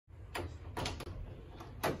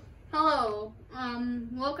Hello,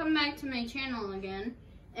 welcome back to my channel again,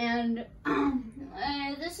 and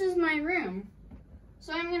this is my room.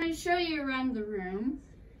 So I'm going to show you around the room.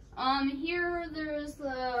 Here there's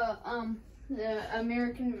the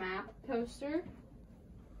American map poster.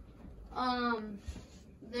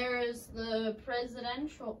 There is the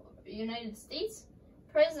United States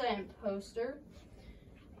president poster,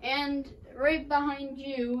 and right behind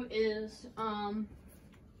you is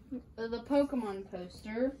the Pokemon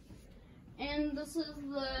poster, and this is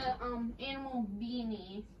the animal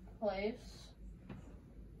beanie place.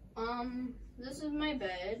 This is my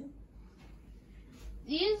bed.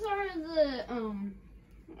 These are the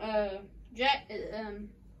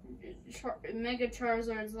Mega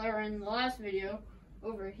Charizards that were in the last video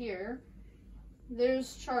over here.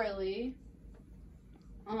 There's Charlie.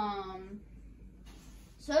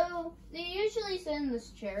 So they usually sit in this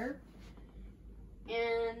chair,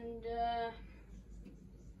 and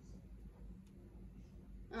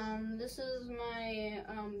this is my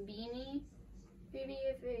beanie, maybe,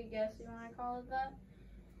 if I guess you want to call it that.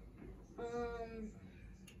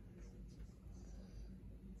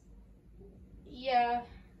 Yeah,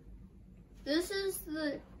 this is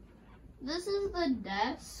the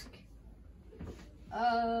desk.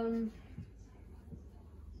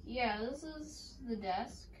 Yeah, this is the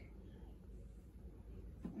desk,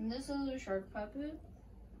 and this is a shark puppet.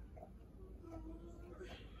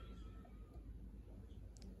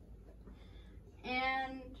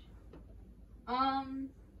 And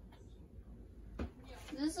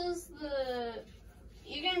this is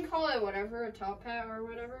you can call it whatever, a top hat or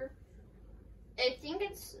whatever. I think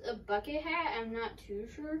it's a bucket hat, I'm not too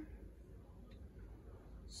sure.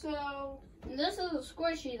 So this is a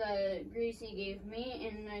squishy that Gracie gave me,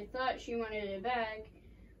 and I thought she wanted it back,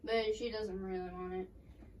 but she doesn't really want it.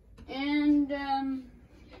 And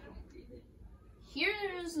here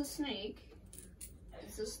is a snake.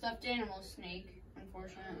 It's a stuffed animal snake,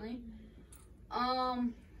 unfortunately.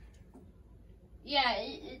 Yeah,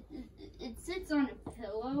 it sits on a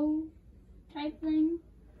pillow type thing.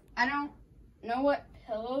 I don't know what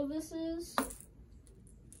pillow this is.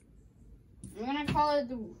 I'm gonna call it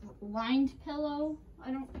the lined pillow.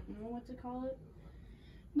 I don't know what to call it.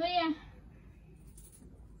 But yeah.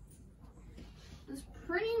 It's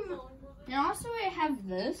pretty much. And also I have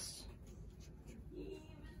this.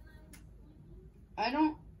 I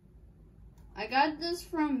got this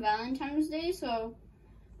from Valentine's Day, so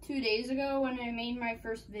 2 days ago when I made my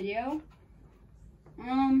first video.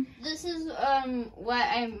 This is what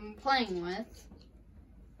I'm playing with.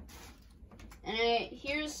 And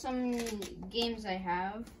here's some games I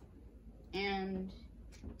have, and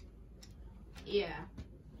yeah.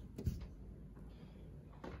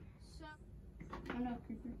 So,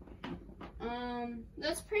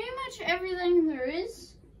 that's pretty much everything there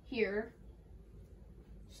is here.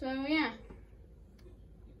 So yeah.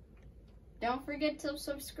 Don't forget to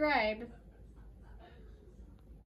subscribe.